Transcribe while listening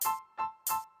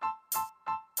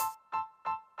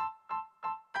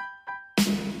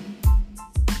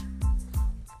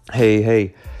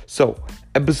Hey. So,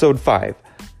 episode 5.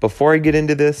 Before I get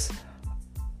into this,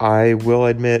 I will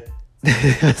admit,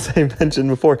 as I mentioned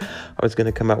before, I was going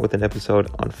to come out with an episode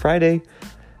on Friday,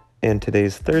 and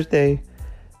today's Thursday,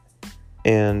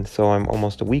 and so I'm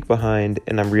almost a week behind,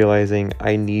 and I'm realizing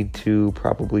I need to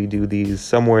probably do these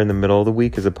somewhere in the middle of the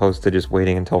week as opposed to just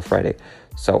waiting until Friday.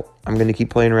 So, I'm going to keep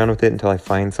playing around with it until I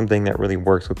find something that really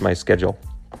works with my schedule.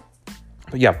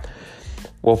 But yeah.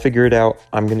 We'll figure it out.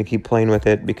 I'm going to keep playing with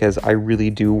it because I really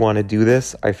do want to do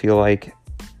this. I feel like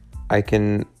I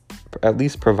can at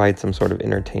least provide some sort of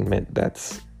entertainment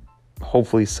that's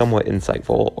hopefully somewhat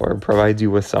insightful or provides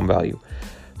you with some value.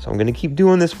 So I'm going to keep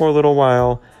doing this for a little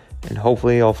while and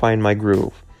hopefully I'll find my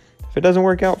groove. If it doesn't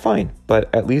work out, fine. But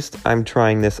at least I'm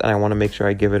trying this and I want to make sure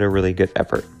I give it a really good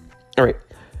effort. All right,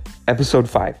 episode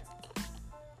 5.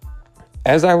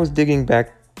 As I was digging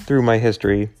back through my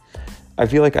history, I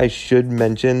feel like I should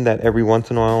mention that every once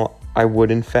in a while I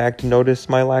would in fact notice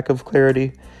my lack of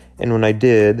clarity, and when I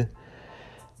did,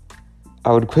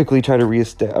 I would quickly try to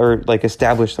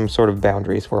establish some sort of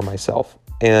boundaries for myself.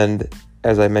 And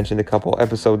as I mentioned a couple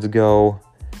episodes ago,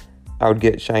 I would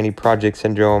get shiny project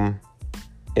syndrome,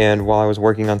 and while I was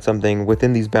working on something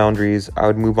within these boundaries, I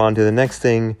would move on to the next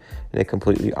thing in a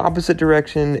completely opposite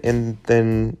direction, and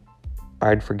then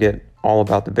I'd forget all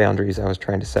about the boundaries I was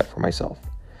trying to set for myself.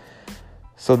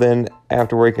 So then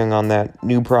after working on that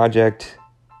new project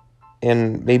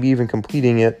and maybe even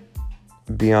completing it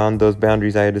beyond those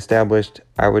boundaries I had established,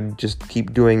 I would just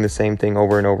keep doing the same thing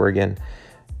over and over again,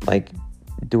 like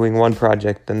doing one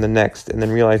project, then the next, and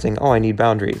then realizing, I need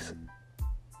boundaries.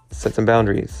 Set some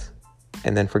boundaries,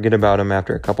 and then forget about them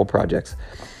after a couple projects.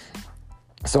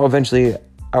 So eventually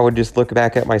I would just look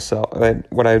back at myself, at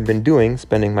what I've been doing,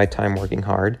 spending my time working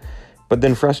hard, but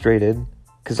then frustrated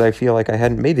because I feel like I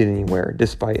hadn't made it anywhere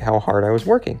despite how hard I was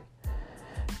working.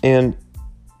 And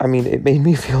it made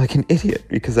me feel like an idiot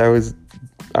because I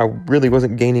really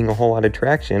wasn't gaining a whole lot of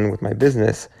traction with my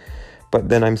business. But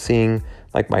then I'm seeing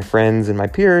like my friends and my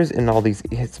peers and all these,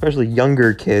 especially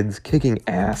younger kids, kicking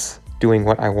ass doing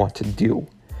what I want to do.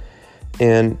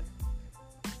 And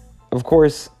of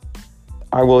course,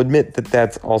 I will admit that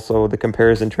that's also the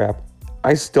comparison trap.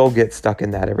 I still get stuck in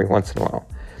that every once in a while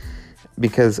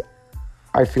because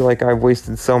I feel like I've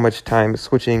wasted so much time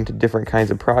switching to different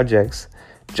kinds of projects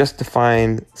just to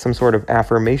find some sort of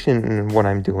affirmation in what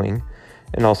I'm doing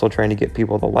and also trying to get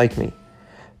people to like me.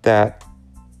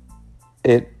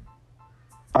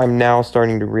 I'm now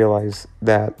starting to realize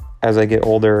that as I get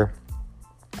older,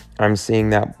 I'm seeing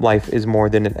that life is more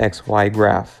than an XY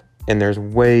graph, and there's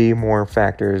way more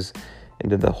factors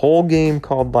into the whole game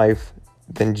called life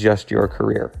than just your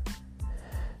career.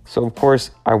 So of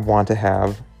course, I want to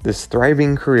have this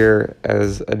thriving career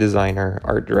as a designer,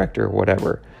 art director,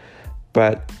 whatever.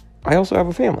 But I also have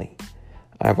a family.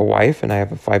 I have a wife and I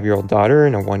have a 5-year-old daughter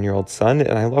and a 1-year-old son,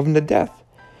 and I love them to death.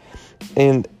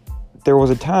 And there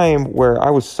was a time where I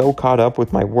was so caught up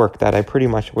with my work that I pretty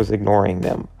much was ignoring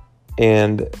them.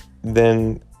 And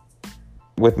then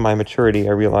with my maturity,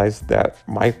 I realized that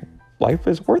my life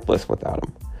is worthless without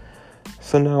them.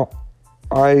 So now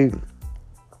I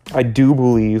do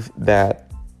believe that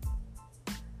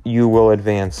you will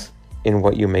advance in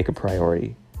what you make a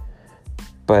priority.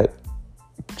 But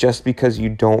just because you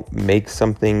don't make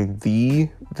something the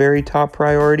very top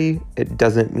priority, it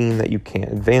doesn't mean that you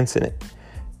can't advance in it.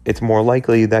 It's more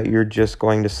likely that you're just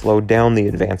going to slow down the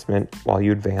advancement while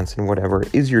you advance in whatever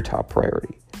is your top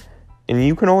priority. And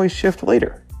you can always shift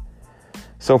later.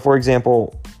 So for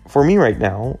example, for me right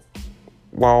now,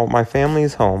 while my family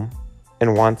is home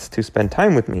and wants to spend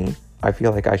time with me, I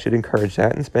feel like I should encourage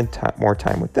that and spend more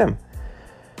time with them.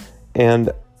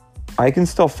 And I can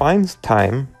still find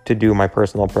time to do my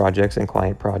personal projects and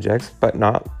client projects, but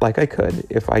not like I could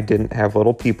if I didn't have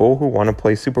little people who want to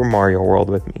play Super Mario World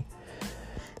with me.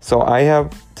 So I have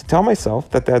to tell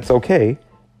myself that that's okay,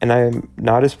 and I'm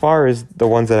not as far as the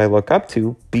ones that I look up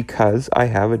to because I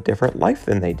have a different life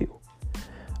than they do.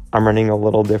 I'm running a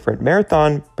little different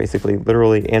marathon, basically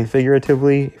literally and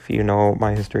figuratively, if you know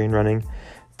my history in running,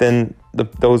 than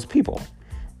those people.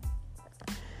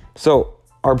 So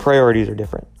our priorities are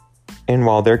different. And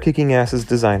while they're kicking ass as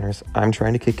designers, I'm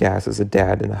trying to kick ass as a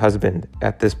dad and a husband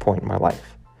at this point in my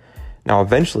life. Now,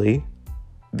 eventually,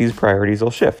 these priorities will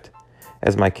shift.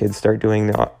 As my kids start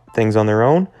doing things on their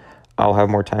own, I'll have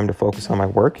more time to focus on my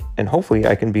work, and hopefully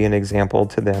I can be an example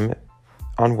to them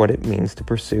on what it means to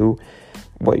pursue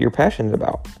what you're passionate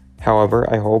about.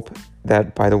 However, I hope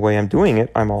that by the way I'm doing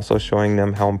it, I'm also showing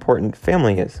them how important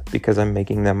family is because I'm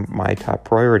making them my top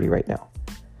priority right now.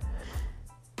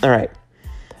 All right.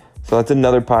 So that's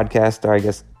another podcast, or I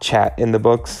guess chat in the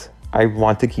books. I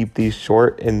want to keep these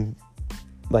short and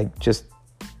like just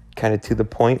kind of to the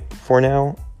point for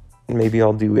now. Maybe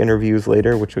I'll do interviews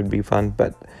later, which would be fun,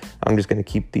 but I'm just going to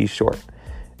keep these short.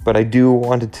 But I do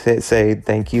want to say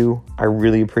thank you. I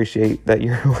really appreciate that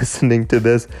you're listening to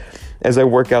this. As I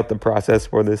work out the process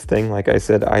for this thing, like I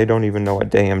said, I don't even know what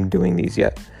day I'm doing these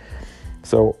yet.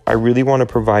 So I really want to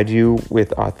provide you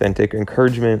with authentic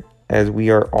encouragement as we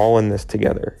are all in this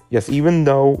together. Yes, even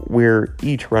though we're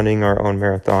each running our own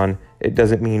marathon, it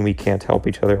doesn't mean we can't help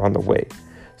each other on the way.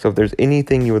 So if there's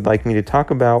anything you would like me to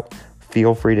talk about,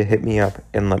 feel free to hit me up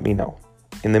and let me know.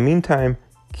 In the meantime,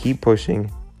 keep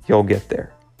pushing. You'll get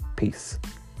there. Peace.